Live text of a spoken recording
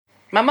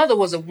My mother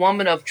was a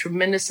woman of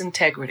tremendous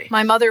integrity.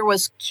 My mother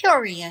was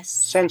curious,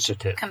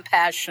 sensitive,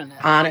 compassionate,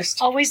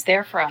 honest, always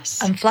there for us,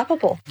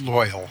 unflappable,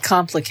 loyal,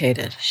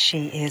 complicated.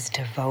 She is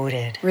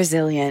devoted,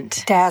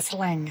 resilient,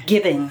 dazzling,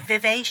 giving,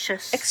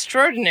 vivacious,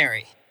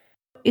 extraordinary.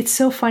 It's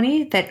so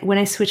funny that when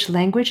I switch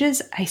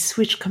languages, I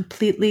switch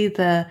completely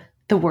the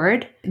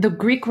word. The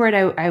Greek word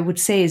I would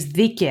say is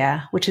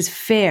dikeia, which is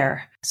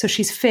fair. So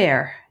she's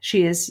fair.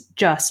 She is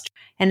just.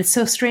 And it's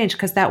so strange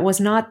because that was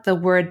not the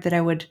word that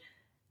I would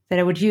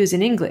use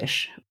in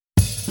English.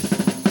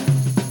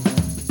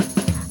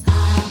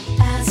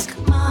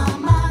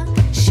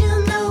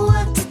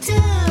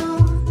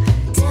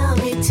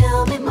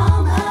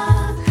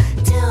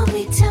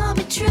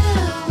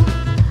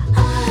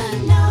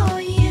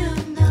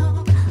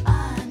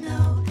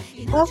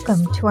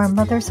 Welcome to Our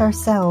Mothers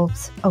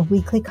Ourselves, a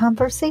weekly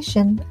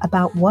conversation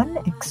about one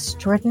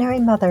extraordinary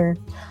mother.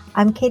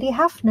 I'm Katie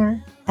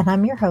Hafner, and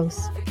I'm your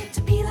host.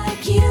 To be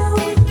like you.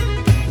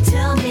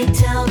 Tell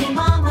me,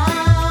 mama,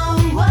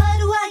 what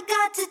do I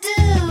got to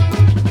do?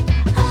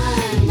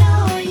 I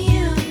know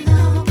you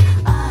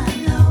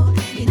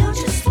know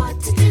just what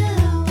to do.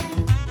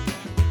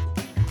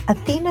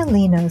 Athena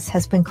Linos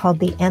has been called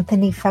the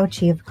Anthony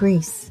Fauci of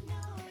Greece.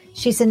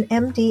 She's an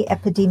MD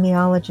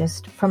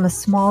epidemiologist from a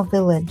small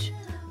village.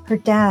 Her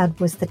dad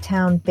was the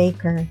town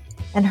baker,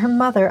 and her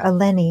mother,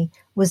 Eleni,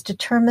 was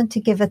determined to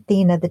give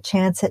Athena the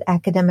chance at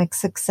academic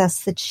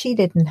success that she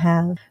didn't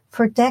have.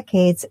 For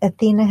decades,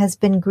 Athena has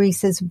been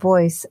Greece's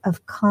voice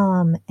of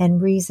calm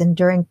and reason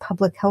during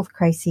public health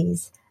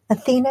crises.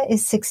 Athena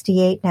is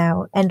 68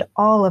 now, and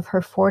all of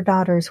her 4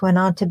 daughters went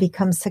on to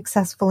become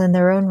successful in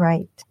their own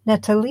right.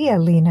 Natalia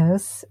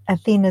Linos,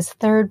 Athena's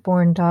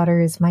third-born daughter,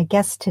 is my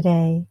guest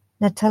today.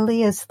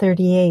 Natalia is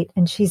 38,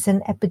 and she's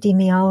an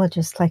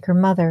epidemiologist like her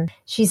mother.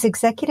 She's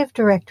executive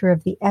director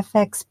of the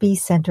FXB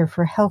Center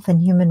for Health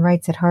and Human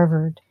Rights at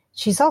Harvard.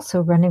 She's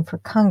also running for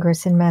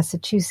Congress in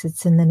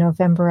Massachusetts in the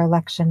November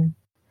election.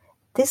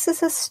 This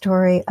is a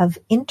story of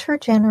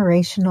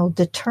intergenerational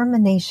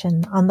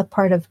determination on the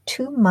part of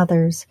 2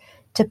 mothers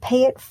to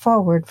pay it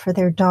forward for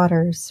their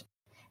daughters.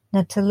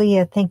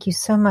 Natalia, thank you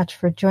so much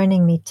for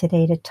joining me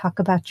today to talk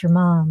about your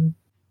mom.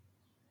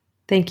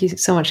 Thank you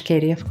so much,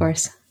 Katie, of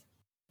course.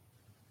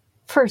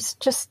 First,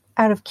 just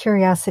out of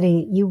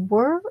curiosity, you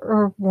were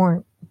or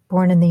weren't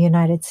born in the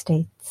United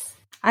States?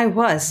 I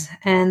was.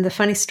 And the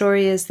funny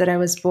story is that I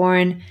was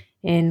born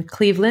in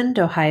Cleveland,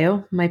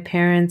 Ohio. My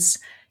parents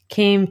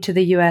came to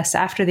the U.S.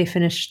 after they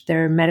finished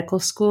their medical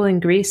school in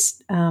Greece.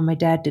 My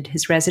dad did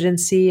his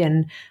residency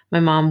and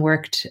my mom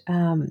worked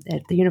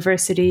at the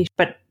university.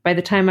 But by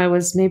the time I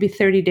was maybe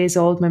 30 days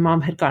old, my mom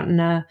had gotten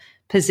a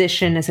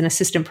position as an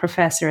assistant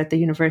professor at the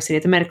university,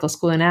 at the medical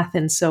school in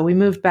Athens. So we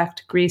moved back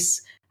to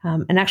Greece.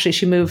 And actually,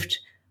 she moved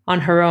on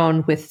her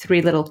own with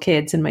 3 little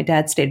kids, and my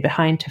dad stayed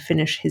behind to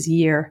finish his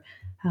year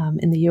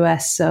in the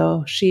U.S.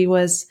 So she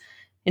was,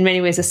 in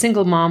many ways, a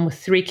single mom with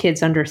 3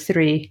 kids under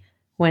 3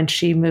 when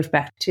she moved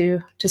back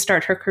to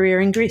start her career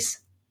in Greece.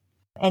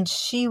 And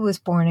she was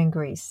born in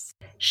Greece?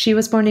 She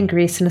was born in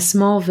Greece in a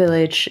small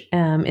village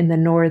in the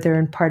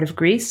northern part of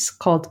Greece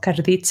called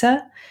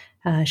Karditsa.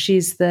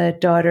 She's the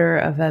daughter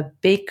of a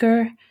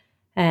baker.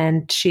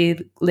 And she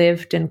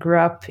lived and grew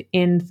up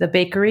in the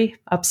bakery.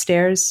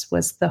 Upstairs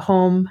was the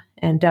home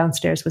and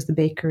downstairs was the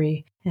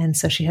bakery. And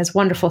so she has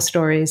wonderful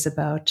stories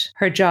about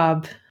her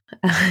job,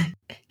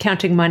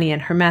 counting money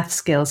and her math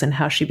skills and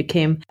how she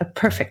became a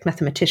perfect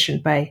mathematician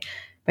by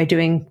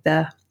doing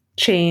the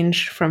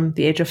change from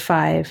the age of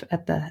 5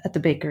 at the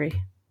bakery.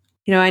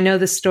 You know, I know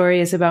the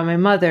story is about my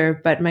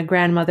mother, but my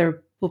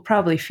grandmother will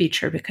probably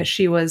feature because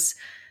she was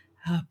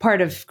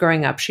part of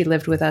growing up. She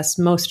lived with us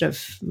most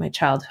of my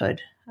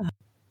childhood.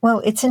 Well,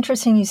 it's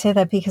interesting you say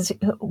that because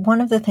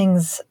one of the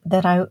things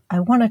that I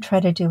want to try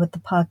to do with the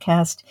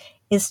podcast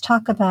is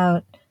talk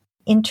about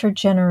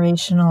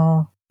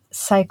intergenerational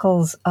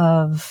cycles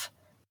of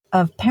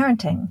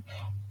parenting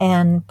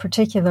and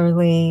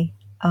particularly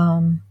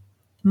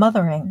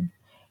mothering.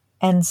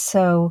 And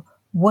so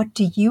what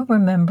do you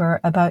remember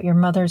about your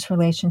mother's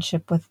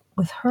relationship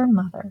with her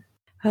mother?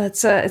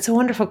 It's a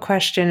wonderful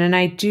question. And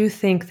I do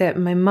think that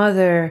my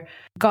mother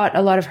got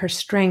a lot of her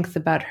strength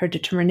about her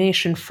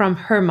determination from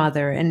her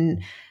mother.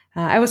 And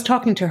I was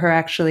talking to her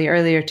actually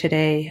earlier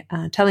today,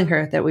 telling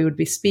her that we would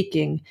be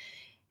speaking.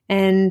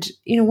 And,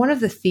 you know, one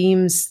of the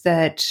themes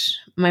that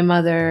my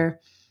mother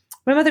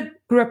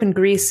grew up in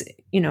Greece,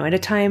 you know, at a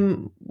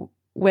time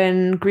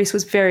when Greece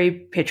was very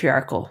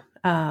patriarchal,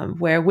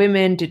 where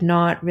women did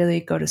not really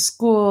go to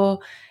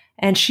school.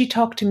 And she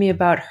talked to me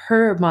about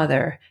her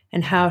mother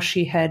and how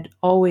she had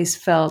always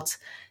felt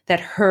that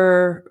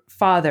her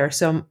father,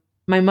 so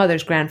my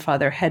mother's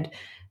grandfather, had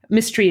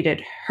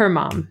mistreated her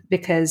mom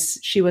because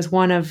she was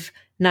one of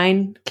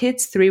 9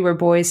 kids. 3 were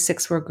boys,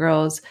 6 were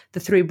girls. The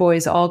 3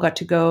 boys all got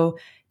to go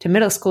to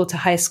middle school, to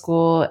high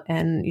school.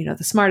 And, you know,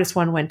 the smartest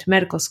one went to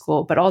medical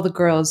school, but all the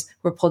girls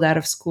were pulled out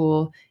of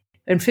school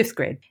in 5th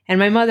grade. And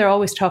my mother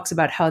always talks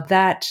about how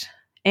that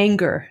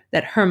anger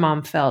that her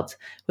mom felt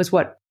was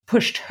what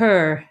pushed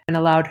her and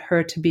allowed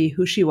her to be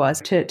who she was,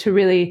 to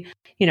really,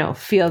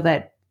 feel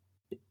that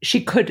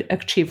she could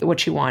achieve what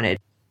she wanted.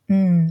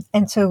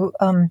 And so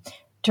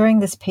during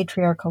this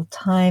patriarchal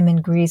time in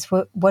Greece,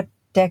 what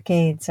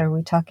decades are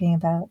we talking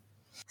about?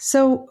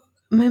 So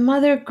my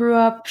mother grew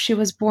up, she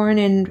was born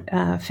in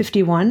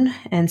 51.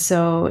 And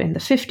so in the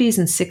 50s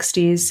and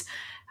 60s,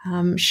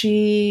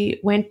 she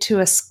went to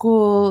a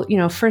school,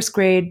 first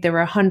grade, there were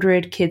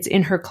 100 kids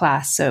in her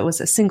class. So it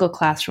was a single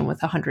classroom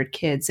with 100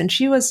 kids. And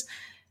she was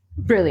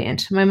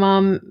brilliant. My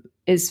mom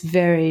is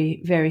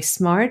very, very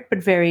smart,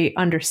 but very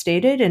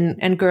understated.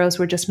 And girls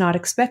were just not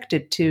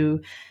expected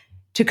to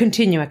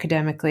continue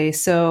academically.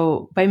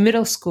 So by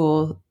middle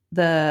school,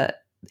 the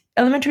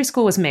elementary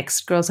school was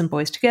mixed, girls and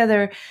boys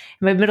together. And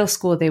by middle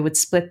school, they would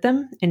split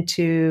them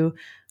into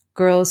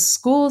girls'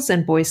 schools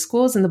and boys'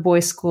 schools. And the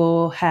boys'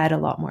 school had a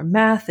lot more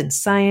math and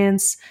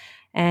science.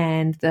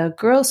 And the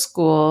girls'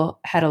 school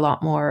had a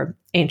lot more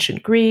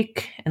ancient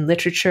Greek and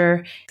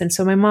literature. And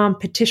so my mom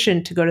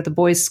petitioned to go to the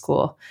boys'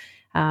 school.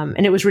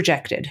 And it was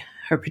rejected,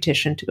 her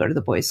petition to go to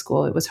the boys'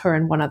 school. It was her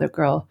and one other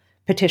girl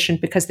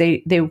petitioned because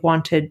they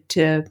wanted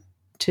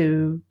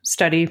to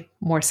study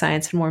more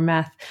science and more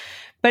math.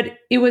 But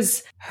it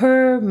was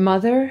her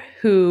mother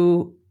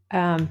who,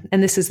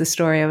 and this is the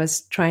story I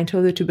was trying to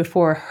allude to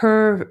before,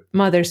 her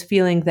mother's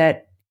feeling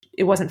that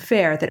it wasn't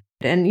fair,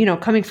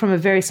 coming from a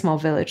very small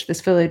village,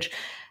 this village,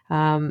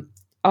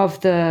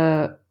 of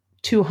the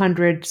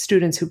 200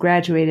 students who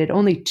graduated,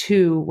 only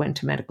 2 went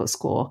to medical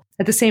school.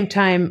 At the same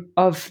time,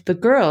 of the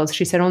girls,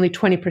 she said only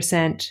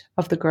 20%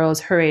 of the girls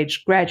her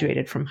age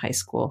graduated from high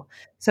school.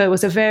 So it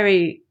was a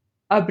very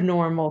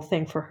abnormal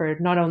thing for her,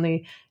 not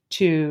only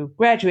to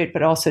graduate,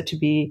 but also to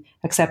be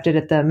accepted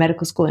at the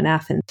medical school in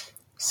Athens.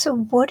 So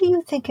what do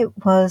you think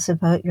it was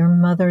about your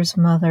mother's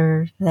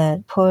mother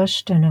that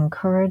pushed and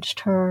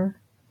encouraged her?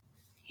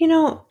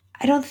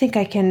 I don't think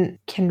I can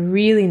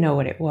really know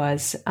what it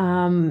was.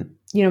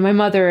 My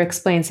mother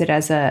explains it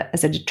as a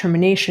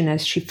determination,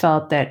 as she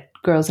felt that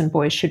girls and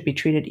boys should be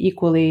treated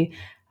equally.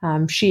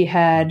 She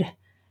had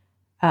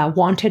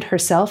wanted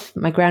herself.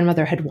 My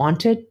grandmother had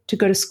wanted to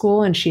go to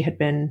school, and she had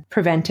been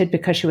prevented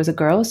because she was a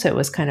girl. So it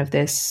was kind of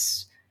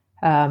this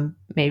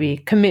maybe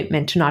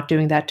commitment to not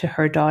doing that to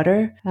her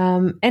daughter.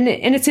 And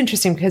it's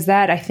interesting because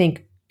that, I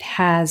think,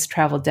 has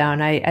traveled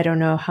down. I don't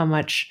know how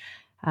much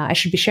I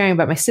should be sharing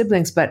about my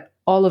siblings, but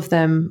all of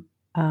them,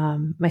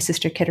 my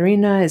sister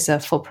Katerina is a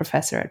full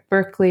professor at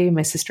Berkeley.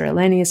 My sister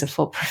Eleni is a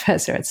full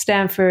professor at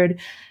Stanford.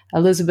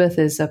 Elizabeth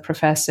is a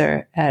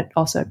professor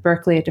also at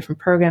Berkeley at different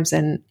programs.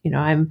 And,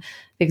 I'm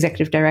the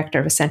executive director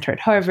of a center at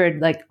Harvard.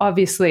 Like,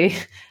 obviously,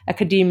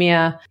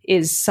 academia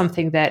is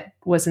something that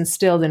was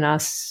instilled in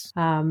us,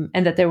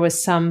 and that there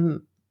was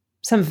some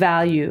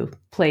value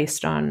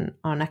placed on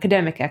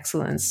academic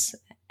excellence.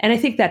 And I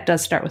think that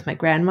does start with my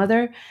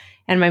grandmother.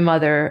 And my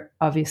mother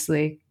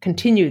obviously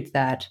continued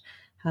that.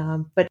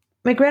 But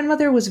my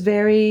grandmother was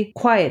very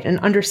quiet and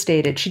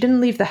understated. She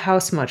didn't leave the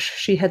house much.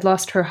 She had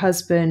lost her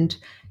husband,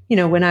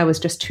 when I was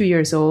just 2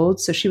 years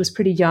old. So she was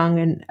pretty young.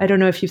 And I don't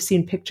know if you've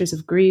seen pictures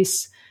of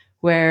Greece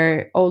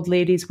where old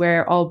ladies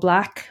wear all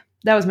black.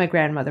 That was my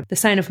grandmother. The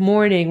sign of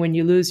mourning when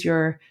you lose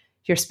your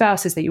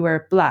spouse is that you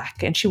wear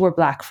black. And she wore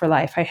black for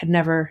life. I had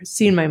never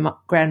seen my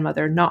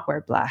grandmother not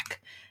wear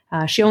black.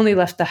 She only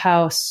left the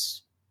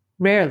house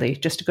rarely,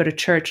 just to go to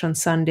church on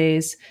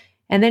Sundays.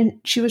 And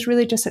then she was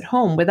really just at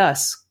home with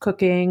us,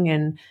 cooking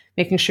and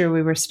making sure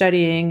we were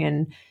studying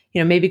and,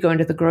 maybe going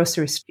to the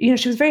grocery store.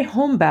 She was very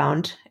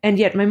homebound. And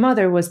yet my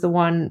mother was the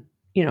one,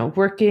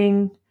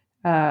 working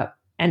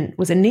and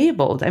was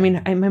enabled. I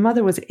mean, my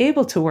mother was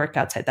able to work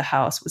outside the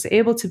house, was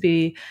able to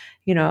be,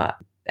 an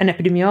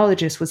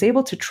epidemiologist, was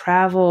able to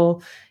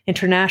travel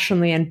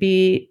internationally and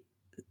be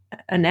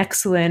an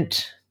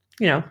excellent,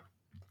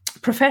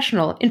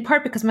 professional, in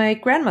part because my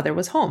grandmother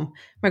was home.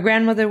 My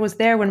grandmother was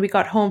there when we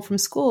got home from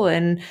school,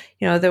 and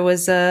there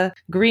was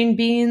green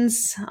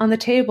beans on the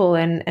table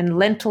and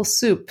lentil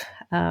soup.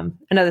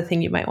 Another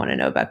thing you might want to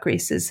know about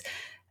Greece is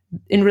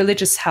in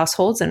religious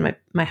households, and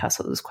my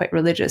household was quite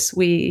religious,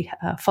 we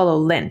follow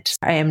Lent.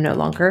 I am no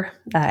longer.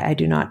 I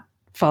do not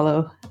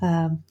follow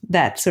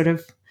that sort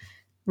of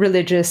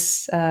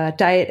religious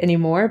diet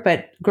anymore.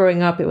 But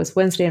growing up, it was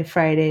Wednesday and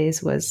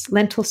Fridays was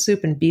lentil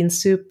soup and bean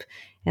soup.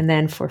 And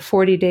then for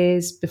 40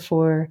 days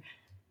before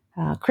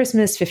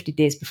Christmas, 50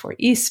 days before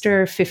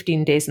Easter,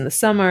 15 days in the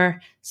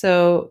summer.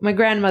 So my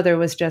grandmother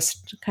was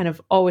just kind of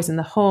always in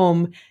the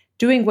home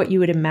doing what you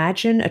would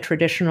imagine a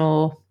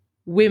traditional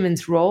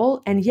women's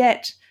role, and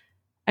yet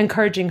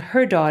encouraging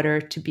her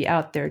daughter to be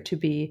out there, to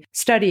be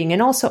studying,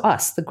 and also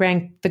us, the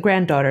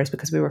granddaughters,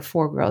 because we were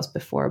 4 girls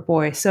before a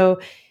boy. So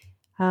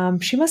my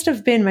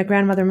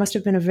grandmother must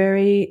have been a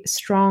very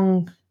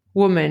strong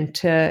woman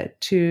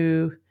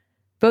to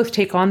both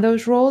take on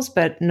those roles,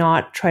 but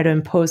not try to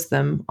impose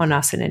them on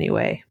us in any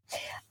way.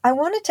 I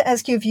wanted to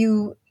ask you if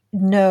you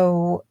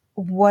know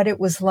what it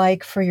was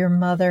like for your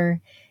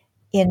mother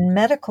in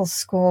medical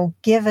school,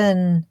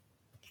 given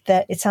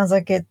that it sounds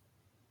like it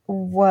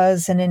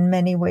was, and in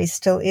many ways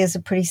still is,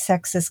 a pretty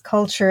sexist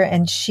culture,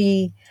 and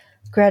she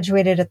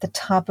graduated at the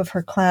top of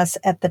her class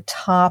at the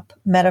top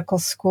medical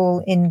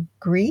school in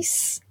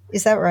Greece.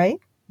 Is that right?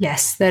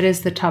 Yes, that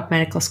is the top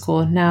medical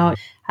school. Now,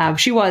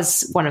 she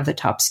was one of the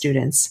top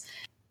students.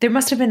 There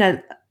must have been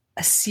a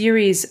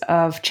series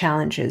of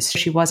challenges.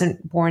 She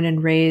wasn't born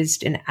and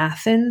raised in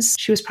Athens.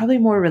 She was probably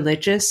more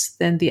religious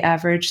than the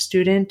average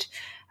student,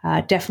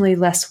 definitely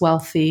less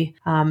wealthy.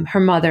 Her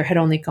mother had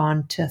only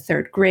gone to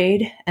third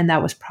grade, and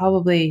that was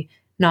probably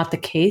not the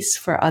case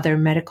for other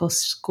medical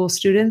school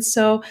students.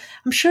 So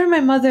I'm sure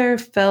my mother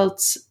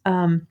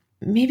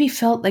maybe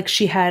felt like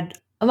she had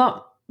a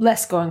lot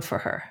less going for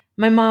her.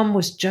 My mom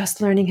was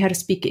just learning how to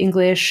speak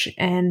English,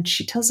 and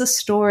she tells a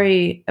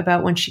story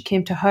about when she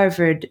came to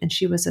Harvard and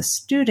she was a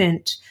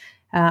student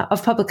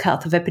of public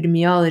health, of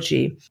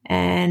epidemiology.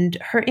 And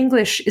her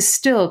English is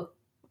still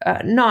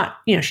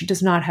she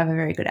does not have a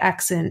very good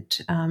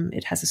accent.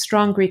 It has a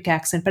strong Greek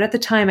accent, but at the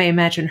time, I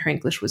imagine her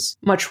English was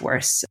much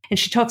worse. And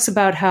she talks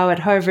about how at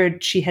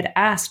Harvard, she had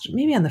asked,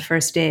 maybe on the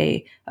first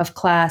day of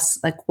class,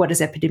 like, what does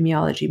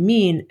epidemiology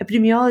mean?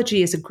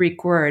 Epidemiology is a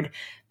Greek word,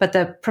 but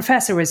the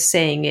professor was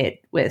saying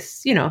it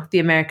with, the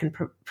American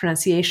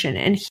pronunciation.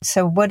 And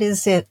So what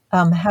is it?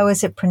 How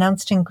is it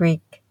pronounced in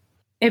Greek?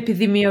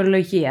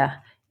 Epidemiologia.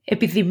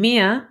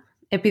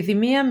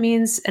 Epidemia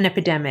means an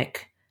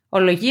epidemic.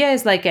 Ologia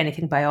is like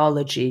anything,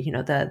 biology,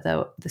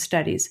 the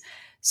studies.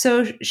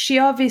 So she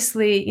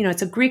obviously,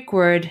 it's a Greek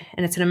word,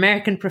 and it's an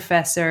American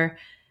professor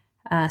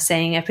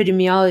saying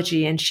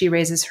epidemiology, and she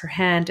raises her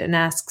hand and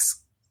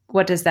asks,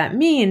 what does that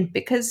mean?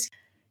 Because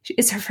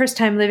it's her first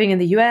time living in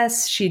the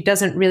US. She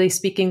doesn't really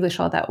speak English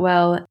all that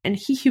well. And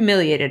he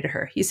humiliated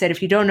her. He said,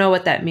 if you don't know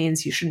what that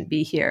means, you shouldn't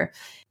be here.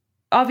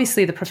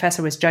 Obviously, the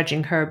professor was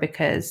judging her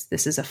because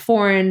this is a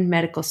foreign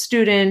medical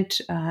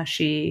student.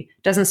 She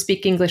doesn't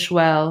speak English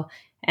well.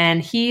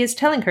 And he is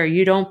telling her,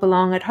 you don't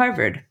belong at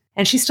Harvard.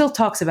 And she still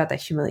talks about that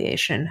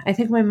humiliation. I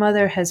think my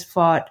mother has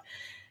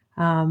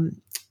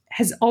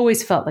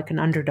always felt like an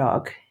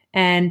underdog.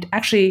 And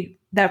actually,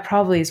 that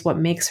probably is what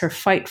makes her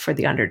fight for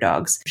the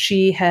underdogs.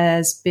 She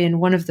has been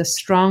one of the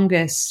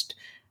strongest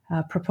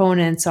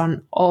proponents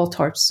on all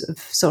types of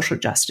social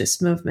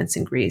justice movements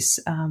in Greece.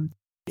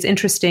 It's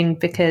interesting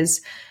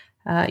because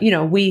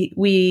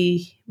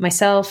we,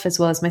 myself, as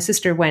well as my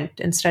sister, went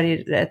and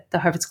studied at the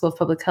Harvard School of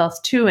Public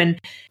Health too.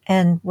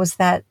 And was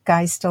that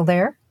guy still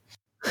there?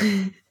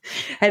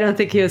 I don't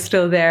think he was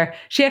still there.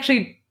 She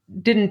actually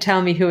didn't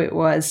tell me who it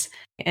was.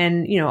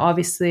 And,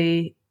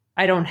 obviously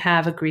I don't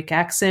have a Greek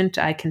accent.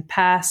 I can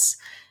pass.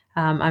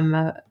 I'm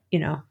a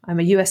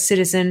US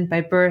citizen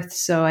by birth,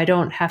 so I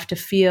don't have to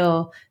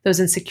feel those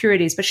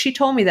insecurities. But she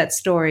told me that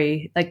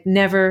story, like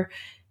never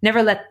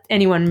let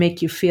anyone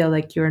make you feel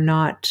like you're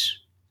not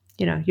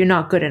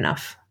good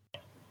enough.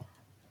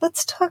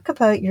 Let's talk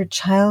about your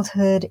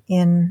childhood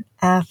in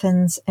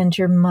Athens and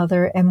your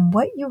mother and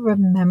what you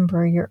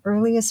remember, your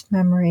earliest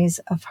memories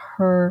of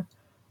her,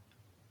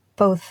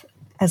 both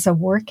as a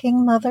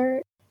working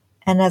mother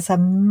and as a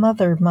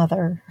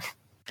mother.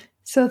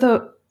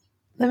 So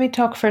let me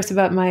talk first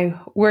about my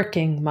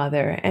working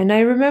mother. And I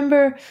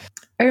remember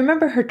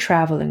her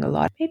traveling a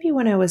lot. Maybe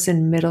when I was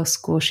in middle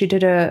school, she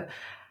did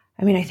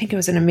I think it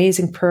was an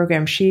amazing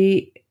program.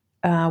 She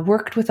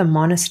worked with a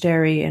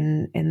monastery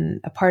in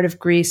a part of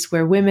Greece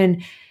where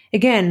women,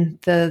 again,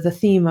 the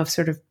theme of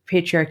sort of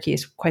patriarchy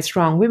is quite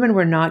strong. Women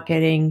were not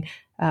getting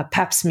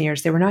pap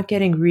smears. They were not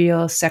getting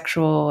real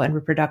sexual and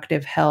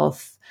reproductive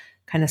health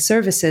kind of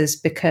services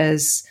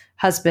because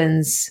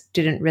husbands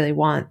didn't really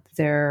want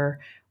their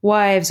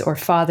wives, or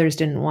fathers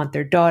didn't want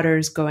their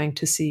daughters going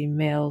to see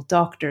male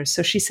doctors.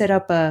 So she set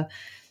up a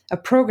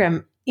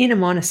program in a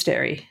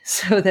monastery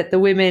so that the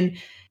women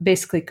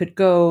basically could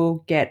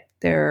go get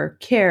their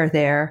care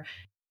there.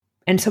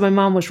 And so my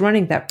mom was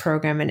running that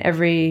program, and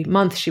every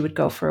month she would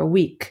go for a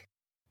week.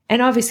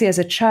 And obviously as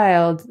a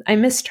child, I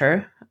missed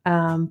her.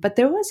 But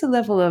there was a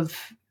level of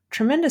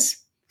tremendous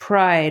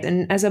pride.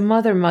 And as a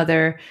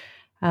mother,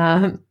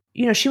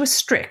 she was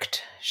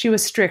strict.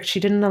 She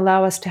didn't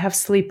allow us to have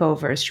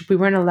sleepovers. We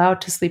weren't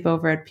allowed to sleep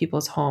over at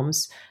people's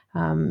homes.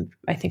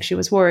 I think she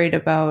was worried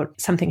about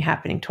something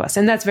happening to us.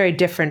 And that's very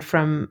different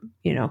from,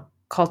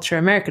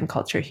 American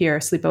culture. Here,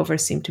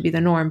 sleepovers seem to be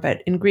the norm,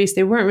 but in Greece,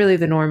 they weren't really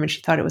the norm, and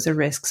she thought it was a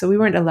risk. So we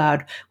weren't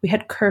allowed. We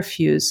had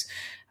curfews.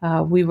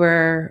 We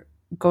were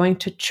going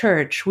to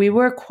church. We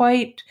were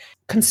quite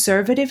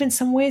conservative in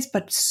some ways,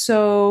 but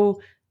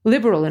so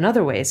liberal in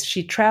other ways.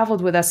 She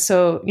traveled with us.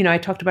 So, I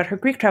talked about her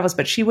Greek travels,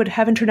 but she would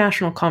have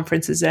international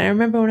conferences. And I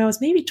remember when I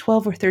was maybe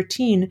 12 or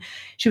 13,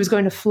 she was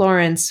going to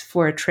Florence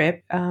for a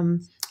trip.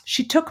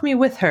 She took me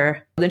with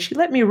her. Then she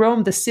let me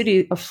roam the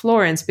city of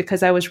Florence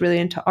because I was really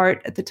into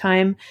art at the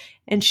time.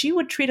 And she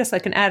would treat us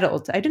like an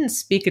adult. I didn't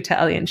speak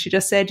Italian. She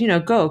just said,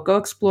 go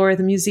explore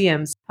the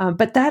museums.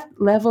 But that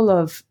level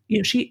of,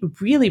 she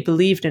really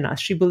believed in us.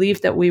 She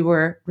believed that we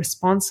were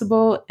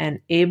responsible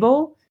and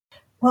able.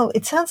 Well,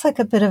 it sounds like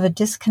a bit of a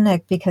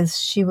disconnect because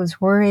she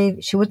was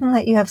worried. She wouldn't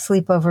let you have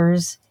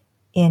sleepovers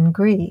in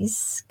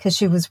Greece because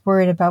she was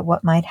worried about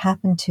what might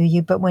happen to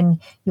you. But when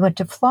you went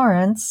to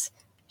Florence,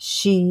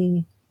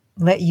 she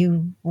let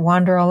you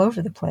wander all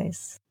over the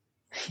place.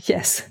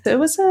 Yes, it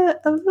was a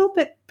little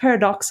bit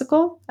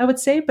paradoxical, I would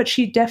say, but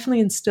she definitely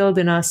instilled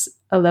in us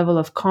a level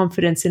of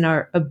confidence in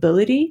our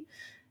ability,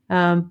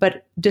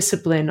 but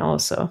discipline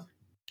also.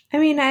 I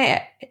mean,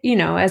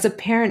 as a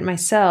parent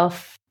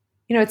myself,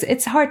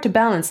 it's hard to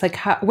balance, like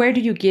where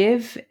do you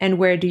give and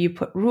where do you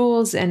put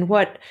rules and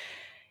what.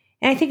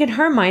 And I think in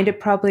her mind, it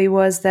probably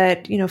was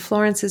that,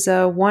 Florence is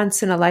a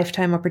once in a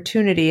lifetime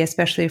opportunity,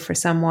 especially for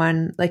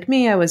someone like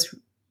me. I was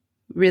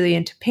really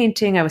into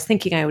painting. I was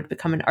thinking I would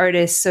become an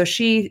artist. So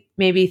she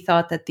maybe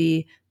thought that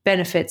the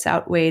benefits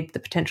outweighed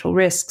the potential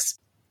risks.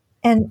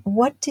 And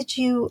what did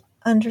you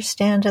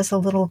understand as a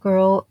little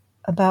girl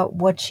about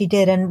what she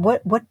did, and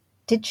what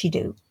did she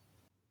do?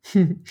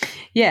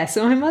 Yeah,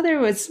 so my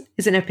mother is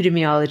an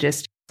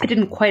epidemiologist. I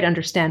didn't quite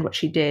understand what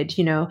she did.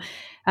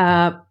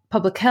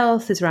 Public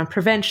health is around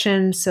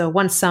prevention. So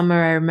one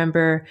summer, I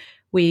remember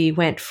we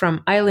went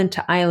from island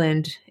to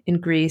island in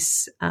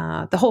Greece,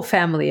 the whole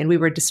family, and we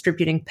were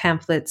distributing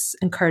pamphlets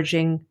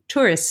encouraging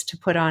tourists to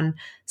put on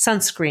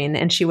sunscreen.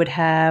 And she would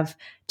have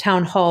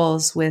town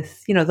halls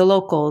with, the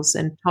locals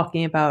and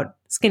talking about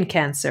skin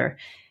cancer.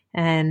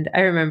 And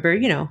I remember,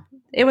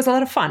 it was a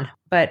lot of fun.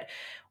 But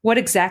what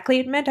exactly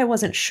it meant, I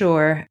wasn't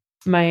sure.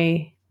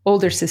 My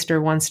older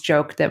sister once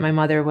joked that my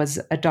mother was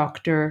a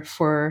doctor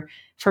for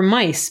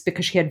mice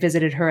because she had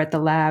visited her at the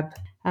lab.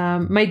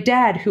 My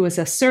dad, who was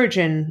a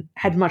surgeon,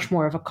 had much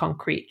more of a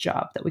concrete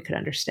job that we could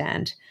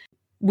understand.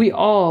 We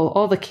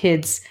all the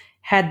kids,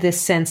 had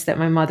this sense that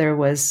my mother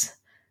was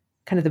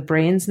kind of the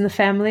brains in the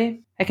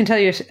family. I can tell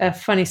you a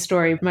funny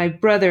story. My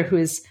brother, who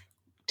is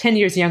 10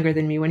 years younger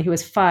than me, when he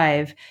was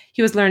 5,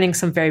 he was learning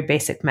some very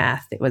basic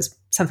math. It was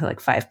something like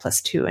 5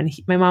 + 2. And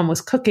my mom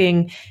was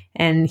cooking,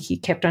 and he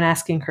kept on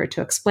asking her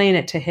to explain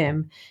it to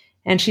him.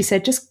 And she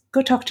said, just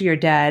go talk to your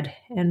dad.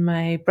 And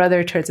my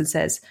brother turns and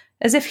says,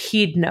 as if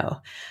he'd know.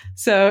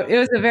 So it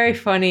was a very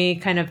funny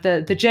kind of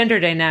the gender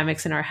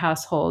dynamics in our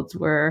household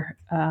were,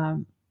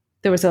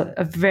 there was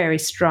a very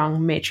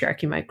strong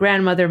matriarchy. My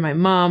grandmother, my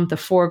mom, the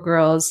 4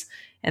 girls,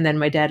 and then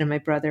my dad and my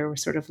brother were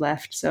sort of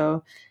left.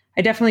 So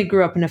I definitely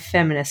grew up in a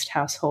feminist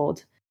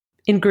household.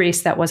 In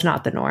Greece, that was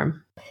not the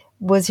norm.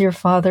 Was your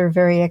father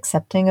very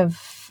accepting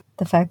of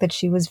the fact that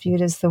she was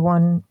viewed as the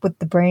one with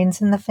the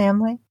brains in the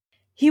family?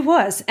 He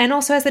was, and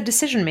also as a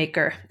decision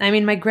maker. I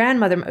mean, my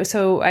grandmother,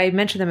 so I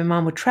mentioned that my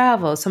mom would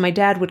travel, so my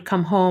dad would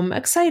come home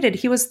excited.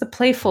 He was the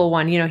playful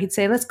one, he'd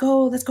say, let's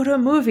go to a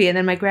movie. And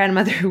then my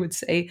grandmother would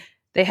say,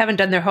 they haven't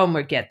done their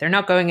homework yet. They're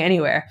not going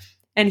anywhere.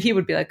 And he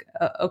would be like,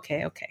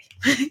 okay.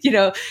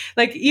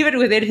 Like even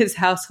within his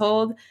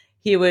household,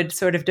 he would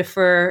sort of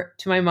defer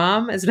to my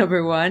mom as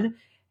number 1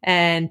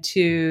 and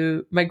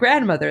to my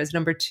grandmother as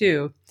number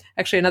 2.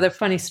 Actually, another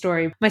funny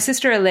story. My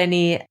sister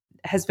Eleni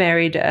has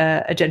married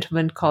a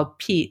gentleman called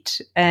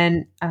Pete.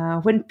 And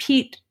when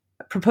Pete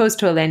proposed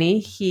to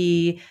Eleni,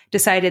 he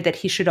decided that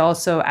he should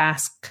also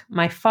ask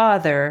my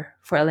father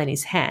for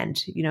Eleni's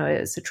hand.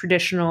 It's a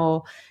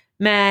traditional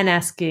man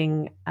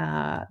asking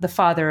the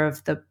father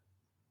of the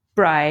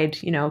bride,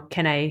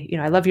 can I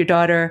love your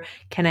daughter.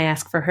 Can I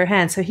ask for her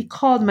hand? So he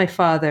called my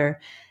father,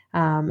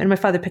 and my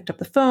father picked up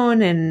the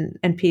phone,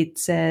 and Pete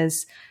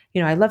says,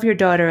 I love your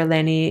daughter,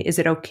 Eleni. Is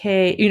it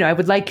okay? I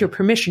would like your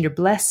permission, your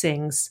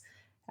blessings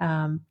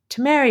to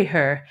marry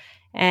her.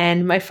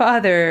 And my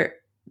father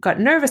got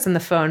nervous on the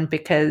phone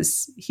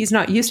because he's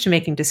not used to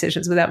making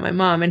decisions without my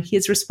mom. And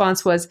his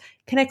response was,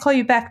 can I call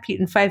you back, Pete,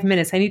 in 5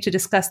 minutes? I need to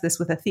discuss this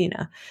with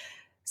Athena.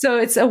 So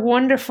it's a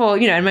wonderful,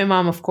 and my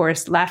mom, of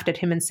course, laughed at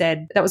him and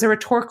said, that was a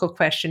rhetorical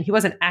question. He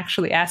wasn't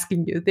actually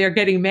asking you. They're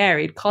getting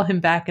married. Call him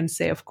back and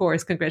say, of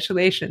course,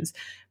 congratulations.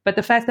 But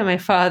the fact that my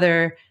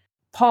father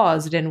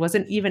paused and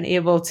wasn't even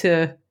able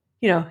to,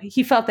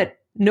 he felt that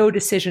no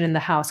decision in the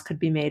house could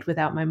be made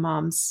without my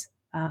mom's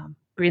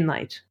green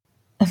light.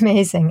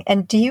 Amazing.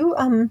 And do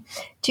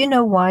you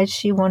know why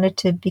she wanted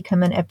to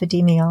become an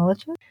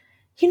epidemiologist?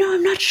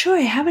 I'm not sure.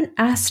 I haven't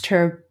asked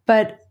her,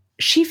 but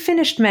she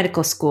finished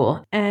medical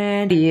school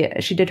and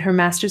she did her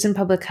master's in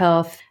public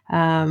health.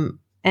 And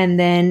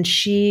then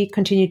she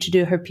continued to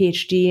do her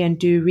PhD and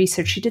do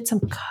research. She did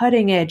some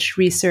cutting edge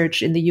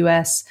research in the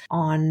US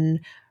on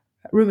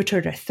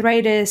rheumatoid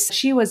arthritis.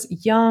 She was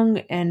young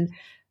and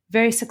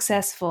very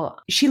successful.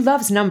 She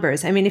loves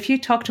numbers. I mean, if you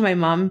talk to my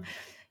mom,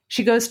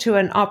 she goes to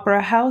an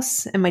opera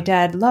house and my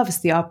dad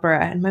loves the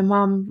opera and my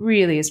mom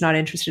really is not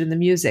interested in the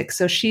music.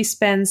 So she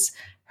spends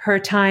her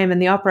time in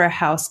the opera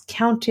house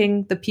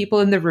counting the people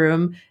in the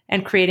room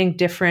and creating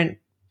different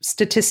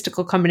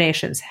statistical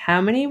combinations.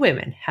 How many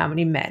women? How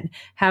many men?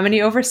 How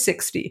many over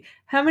 60?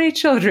 How many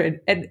children?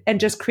 And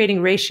just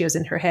creating ratios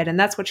in her head. And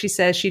that's what she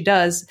says she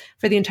does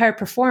for the entire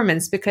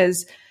performance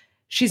because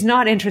she's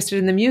not interested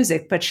in the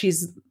music, but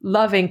she's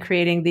loving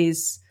creating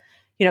these,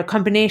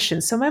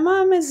 combinations. So my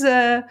mom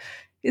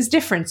is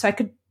different. So I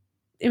could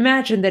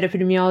imagine that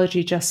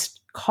epidemiology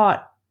just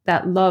caught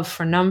that love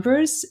for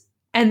numbers.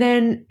 And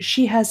then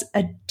she has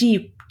a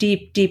deep,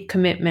 deep, deep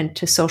commitment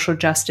to social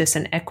justice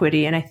and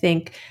equity. And I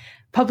think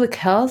public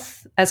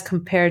health, as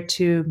compared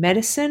to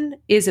medicine,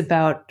 is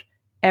about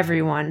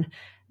everyone.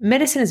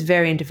 Medicine is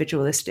very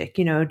individualistic.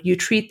 You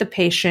treat the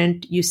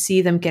patient, you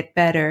see them get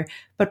better,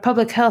 but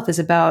public health is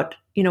about,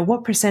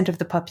 what percent of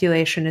the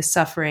population is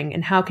suffering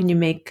and how can you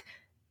make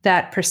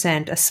that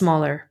percent a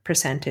smaller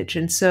percentage.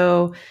 And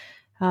so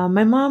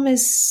my mom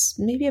is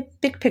maybe a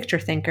big picture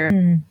thinker.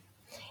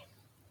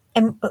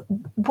 And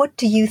what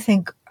do you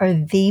think are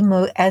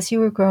as you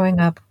were growing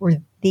up, were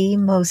the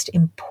most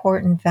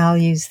important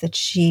values that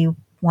she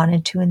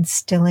wanted to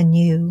instill in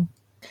you?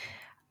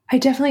 I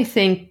definitely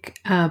think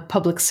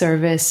public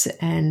service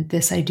and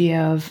this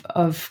idea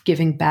of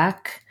giving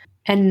back,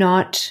 and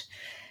not,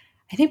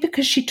 I think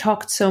because she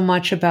talked so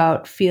much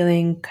about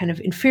feeling kind of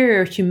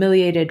inferior,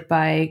 humiliated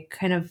by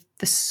kind of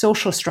the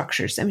social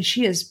structures. I mean,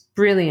 she is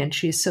brilliant.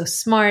 She is so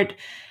smart.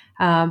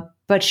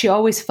 But she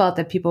always felt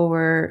that people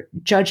were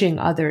judging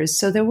others.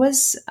 So there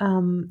was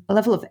a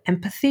level of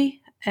empathy.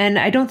 And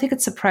I don't think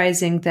it's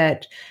surprising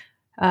that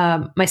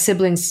my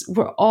siblings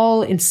were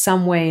all in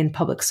some way in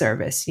public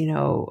service,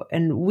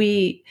 and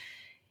we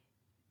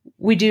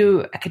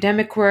do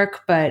academic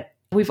work, but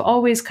we've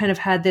always kind of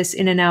had this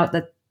in and out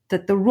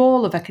that the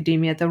role of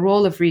academia, the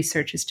role of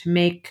research is to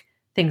make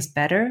things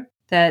better,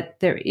 that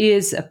there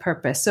is a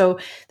purpose. So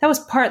that was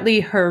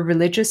partly her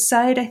religious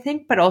side, I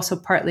think, but also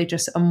partly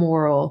just a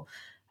moral,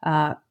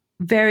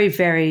 very,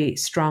 very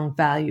strong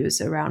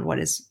values around what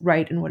is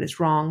right and what is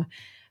wrong.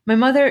 My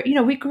mother,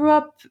 we grew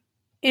up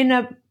in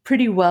a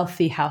pretty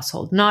wealthy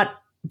household,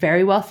 not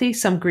very wealthy.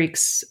 Some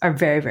Greeks are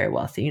very, very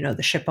wealthy,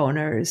 the ship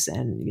owners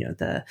and,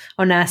 the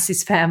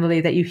Onassis family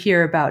that you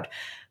hear about.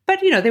 But,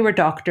 they were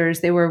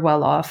doctors, they were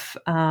well off.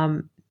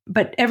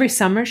 But every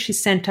summer she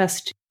sent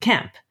us to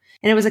camp.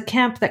 And it was a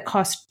camp that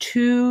cost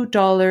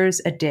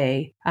 $2 a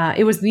day.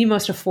 It was the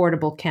most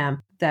affordable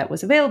camp that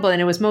was available.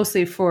 And it was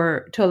mostly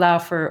to allow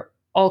for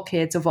all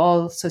kids of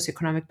all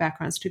socioeconomic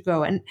backgrounds to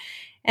go.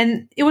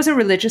 And it was a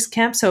religious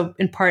camp. So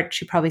in part,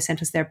 she probably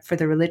sent us there for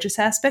the religious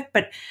aspect,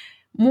 but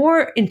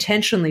more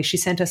intentionally, she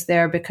sent us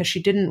there because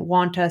she didn't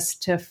want us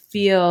to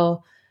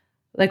feel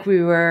like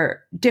we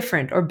were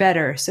different or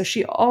better. So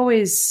she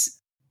always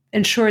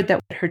ensured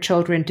that her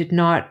children did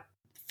not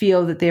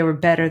feel that they were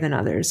better than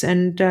others.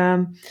 And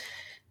I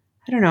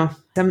don't know,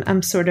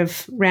 I'm sort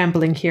of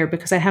rambling here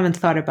because I haven't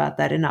thought about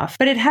that enough,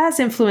 but it has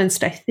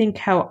influenced, I think,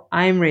 how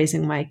I'm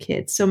raising my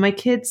kids. So my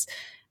kids,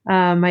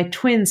 my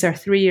twins are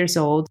 3 years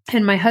old,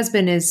 and my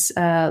husband is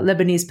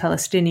Lebanese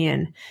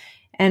Palestinian.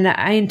 And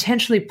I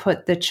intentionally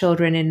put the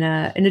children in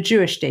a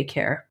Jewish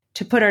daycare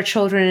to put our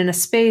children in a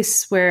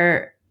space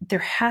where there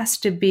has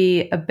to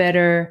be a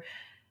better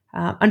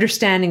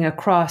understanding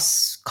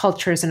across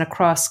cultures and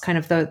across kind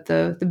of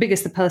the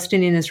biggest, the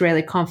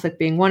Palestinian-Israeli conflict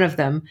being one of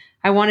them.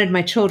 I wanted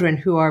my children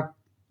who are,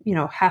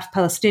 half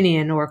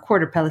Palestinian or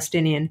quarter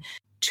Palestinian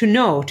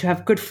to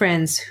have good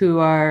friends who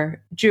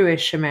are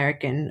Jewish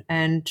American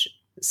and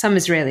some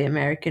Israeli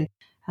American.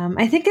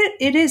 I think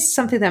it is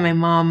something that my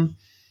mom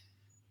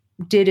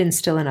did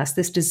instill in us,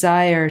 this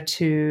desire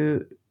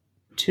to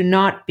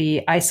not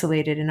be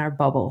isolated in our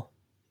bubble.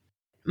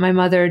 My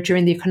mother,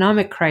 during the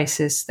economic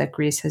crisis that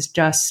Greece has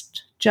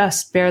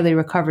just barely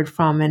recovered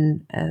from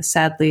and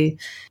sadly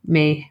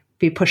may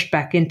be pushed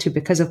back into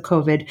because of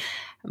COVID,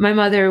 my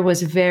mother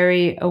was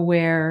very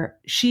aware.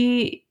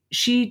 She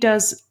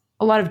does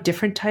a lot of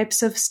different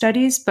types of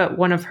studies, but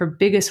one of her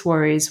biggest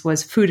worries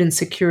was food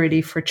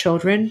insecurity for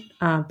children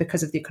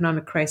because of the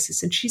economic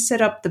crisis. And she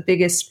set up the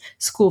biggest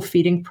school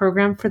feeding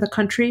program for the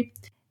country.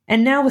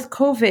 And now with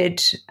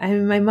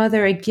COVID, my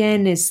mother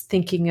again is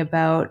thinking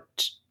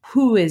about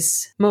who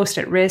is most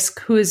at risk,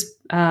 who is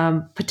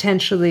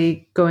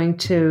potentially going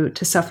to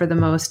suffer the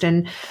most.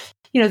 And,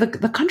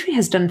 the country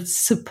has done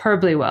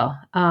superbly well.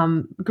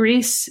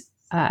 Greece,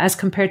 as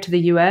compared to the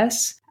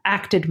US,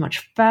 acted much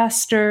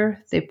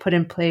faster. They put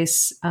in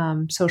place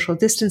social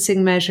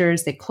distancing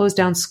measures. They closed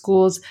down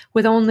schools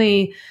with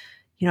only,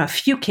 a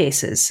few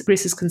cases.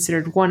 Greece is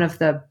considered one of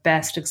the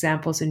best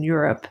examples in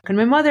Europe. And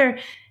my mother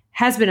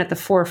has been at the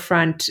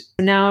forefront.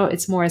 Now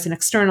it's more as an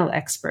external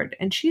expert.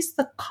 And she's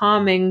the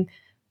calming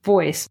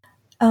voice.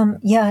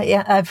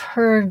 Yeah, I've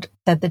heard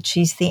that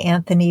she's the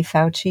Anthony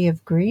Fauci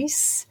of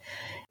Greece.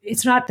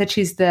 It's not that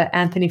she's the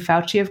Anthony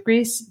Fauci of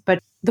Greece,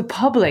 but the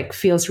public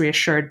feels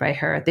reassured by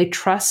her. They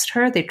trust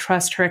her. They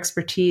trust her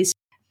expertise.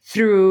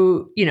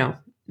 Through,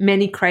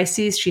 many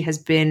crises, she has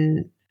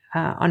been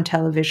on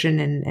television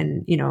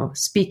and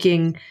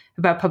speaking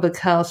about public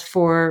health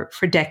for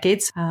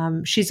decades.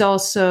 She's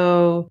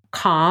also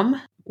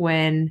calm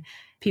when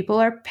people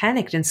are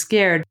panicked and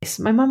scared.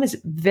 My mom is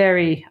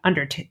very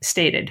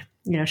understated.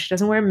 She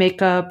doesn't wear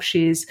makeup.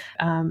 She's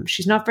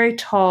not very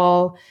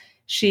tall.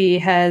 She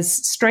has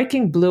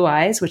striking blue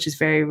eyes, which is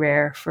very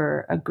rare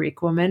for a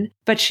Greek woman,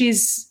 but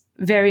she's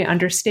very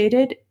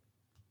understated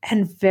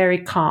and very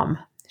calm.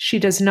 She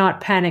does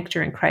not panic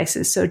during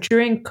crisis. So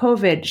during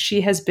COVID,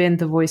 she has been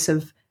the voice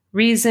of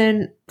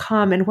reason,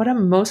 calm. And what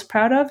I'm most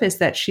proud of is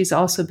that she's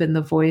also been the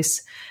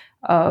voice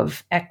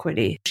of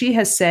equity. She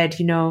has said,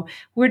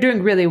 we're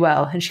doing really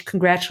well. And she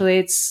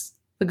congratulates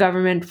the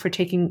government for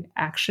taking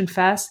action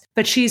fast.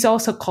 But she's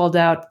also called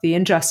out the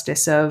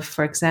injustice of,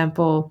 for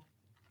example,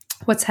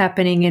 what's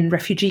happening in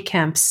refugee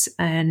camps,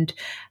 and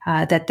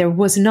that there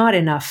was not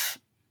enough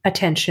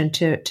attention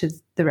to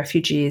the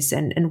refugees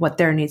and what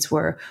their needs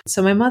were.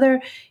 So my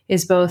mother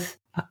is both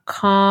a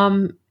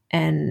calm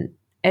and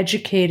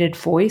educated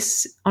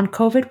voice on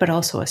COVID, but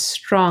also a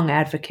strong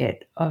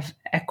advocate of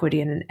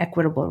equity and an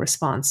equitable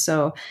response.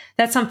 So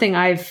that's something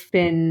I've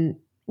been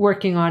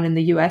working on in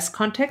the US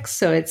context.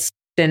 So it's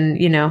been,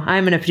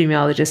 I'm an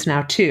epidemiologist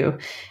now too.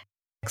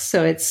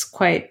 So it's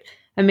quite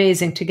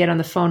amazing to get on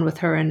the phone with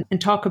her and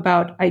talk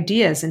about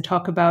ideas and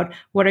talk about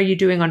what are you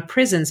doing on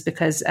prisons?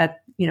 Because at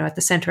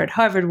the center at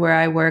Harvard where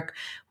I work,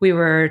 we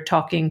were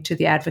talking to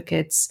the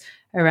advocates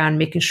around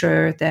making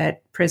sure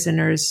that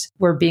prisoners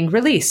were being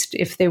released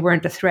if they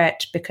weren't a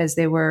threat, because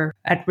they were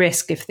at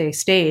risk if they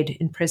stayed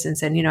in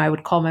prisons. And, I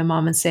would call my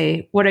mom and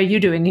say, what are you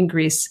doing in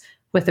Greece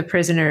with the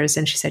prisoners?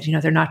 And she said,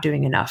 they're not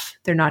doing enough.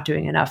 They're not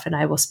doing enough. And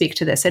I will speak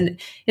to this. And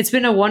it's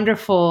been a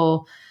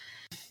wonderful,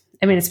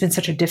 it's been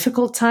such a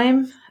difficult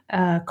time,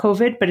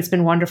 COVID, but it's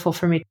been wonderful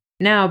for me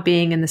now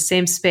being in the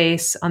same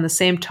space on the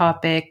same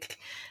topic.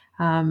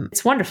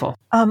 It's wonderful.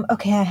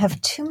 Okay, I have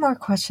two more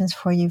questions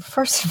for you.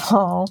 First of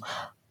all,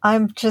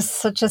 I'm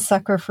just such a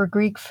sucker for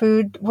Greek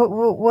food.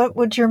 What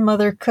would your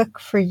mother cook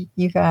for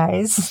you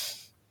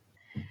guys?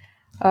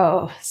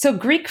 Oh, so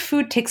Greek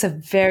food takes a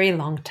very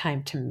long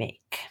time to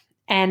make.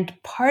 And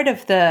part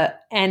of the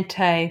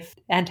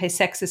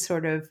anti-sexist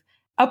sort of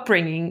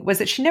upbringing was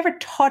that she never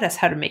taught us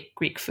how to make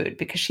Greek food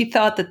because she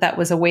thought that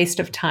was a waste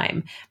of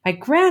time. My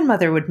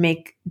grandmother would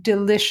make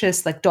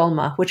delicious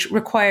dolma, which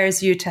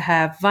requires you to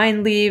have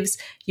vine leaves.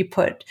 You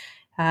put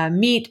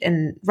meat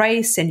and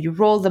rice and you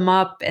roll them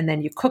up and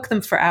then you cook them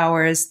for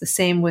hours. The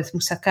same with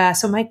moussaka.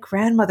 So my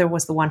grandmother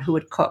was the one who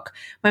would cook.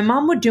 My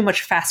mom would do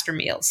much faster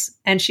meals.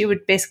 And she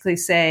would basically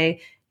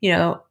say,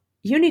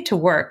 you need to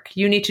work.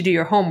 You need to do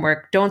your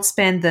homework. Don't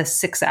spend the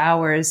 6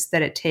 hours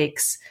that it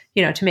takes,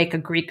 to make a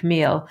Greek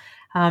meal.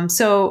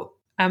 So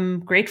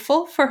I'm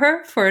grateful for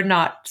her for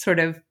not sort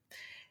of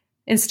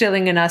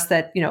instilling in us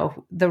that,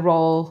 the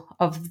role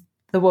of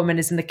the woman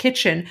is in the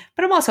kitchen,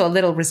 but I'm also a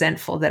little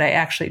resentful that I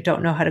actually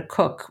don't know how to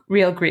cook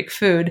real Greek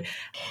food.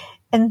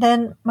 And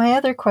then my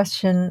other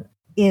question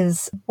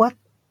is, what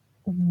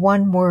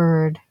one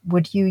word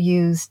would you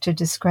use to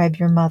describe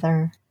your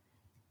mother?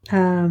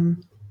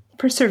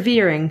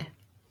 Persevering.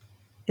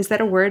 Is that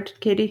a word,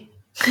 Katie?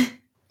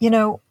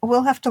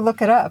 We'll have to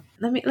look it up.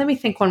 Let me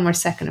think one more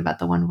second about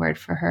the one word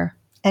for her.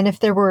 And if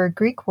there were a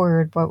Greek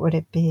word, what would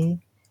it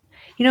be?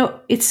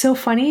 It's so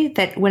funny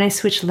that when I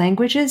switch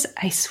languages,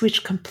 I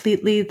switch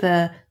completely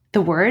the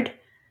word.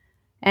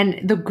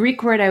 And the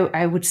Greek word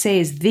I would say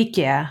is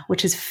dikea,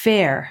 which is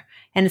fair.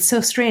 And it's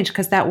so strange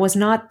because that was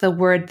not the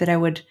word that I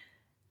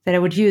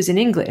would use in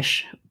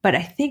English. But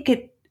I think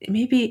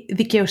maybe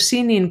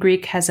dikeosini in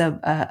Greek has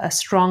a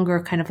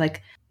stronger kind of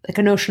like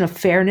a notion of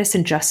fairness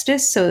and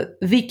justice. So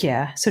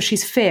dikea, so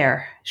she's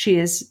fair. She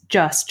is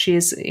just. She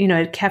is,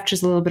 it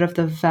captures a little bit of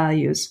the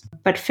values.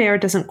 But fair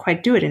doesn't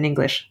quite do it in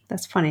English.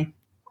 That's funny.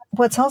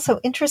 What's also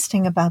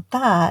interesting about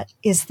that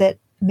is that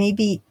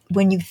maybe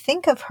when you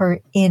think of her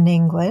in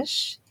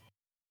English,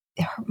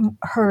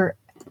 her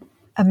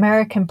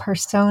American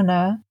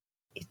persona,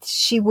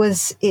 she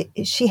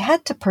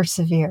had to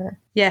persevere.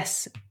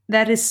 Yes,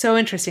 that is so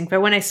interesting.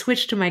 But when I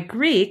switched to my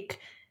Greek,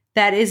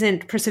 that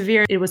isn't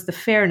persevere. It was the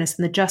fairness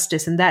and the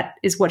justice. And that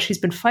is what she's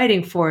been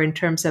fighting for in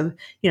terms of,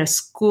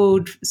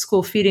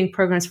 school feeding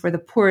programs for the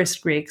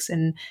poorest Greeks.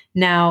 And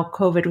now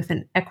COVID with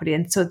an equity.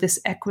 And so this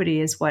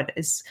equity is what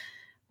is,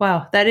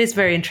 wow, that is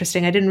very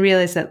interesting. I didn't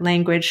realize that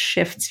language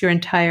shifts your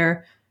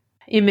entire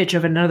image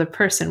of another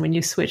person when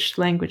you switch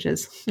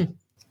languages.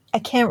 I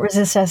can't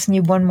resist asking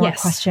you one more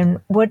question.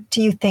 What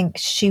do you think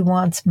she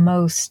wants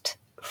most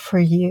for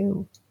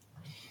you?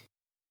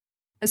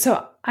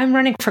 So I'm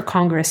running for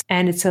Congress,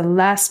 and it's a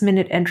last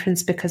minute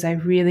entrance because I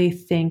really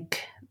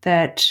think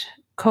that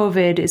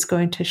COVID is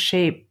going to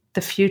shape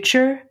the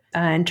future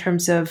in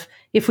terms of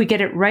if we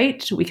get it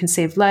right, we can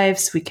save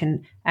lives. We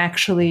can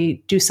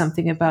actually do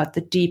something about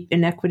the deep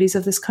inequities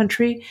of this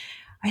country.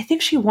 I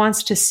think she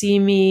wants to see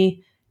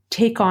me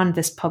take on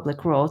this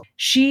public role.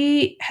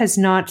 She has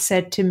not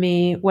said to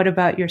me, what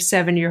about your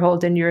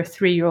 7-year-old and your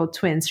 3-year-old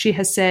twins? She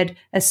has said,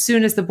 as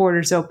soon as the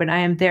borders open, I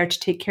am there to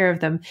take care of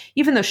them,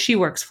 even though she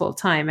works full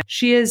time.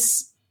 She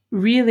is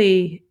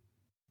really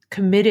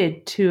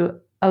committed to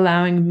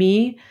allowing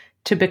me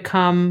to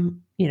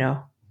become,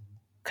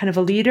 kind of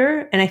a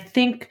leader. And I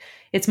think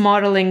it's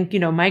modeling,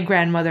 my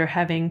grandmother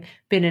having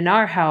been in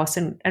our house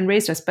and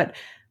raised us. But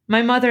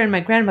my mother and my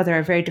grandmother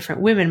are very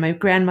different women. My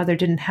grandmother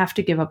didn't have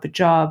to give up a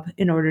job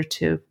in order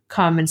to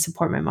come and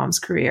support my mom's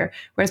career,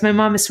 whereas my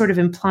mom is sort of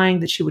implying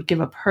that she would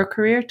give up her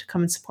career to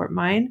come and support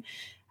mine,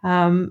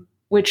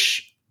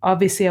 which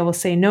obviously I will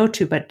say no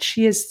to. But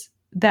she is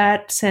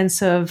that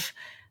sense of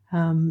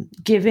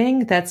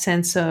giving, that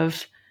sense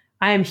of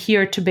I am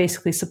here to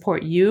basically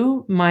support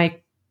you. My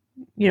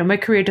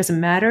career doesn't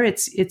matter.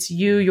 It's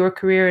you, your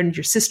career, and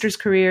your sister's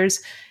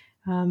careers.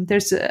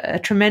 There's a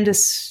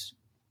tremendous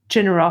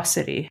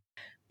generosity,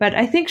 but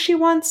I think she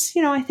wants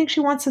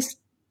us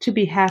to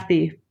be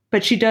happy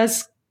But she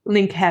does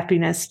link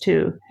happiness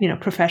to,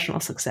 professional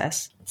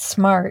success.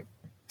 Smart.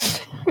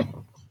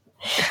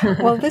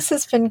 Well, this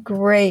has been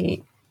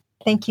great.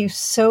 Thank you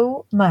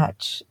so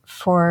much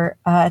for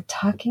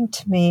talking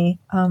to me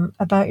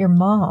about your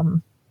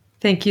mom.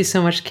 Thank you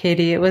so much,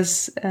 Katie. It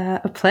was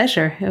a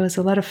pleasure. It was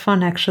a lot of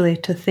fun, actually,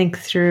 to think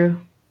through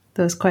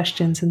those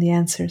questions and the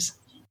answers.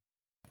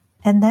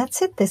 And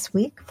that's it this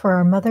week for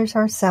Our Mothers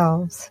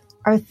Ourselves.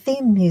 Our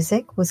theme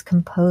music was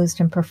composed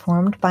and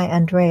performed by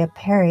Andrea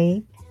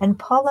Perry, and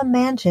Paula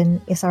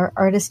Mangin is our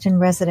artist in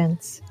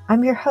residence.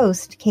 I'm your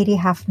host, Katie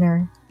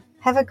Hafner.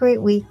 Have a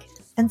great week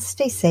and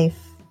stay safe.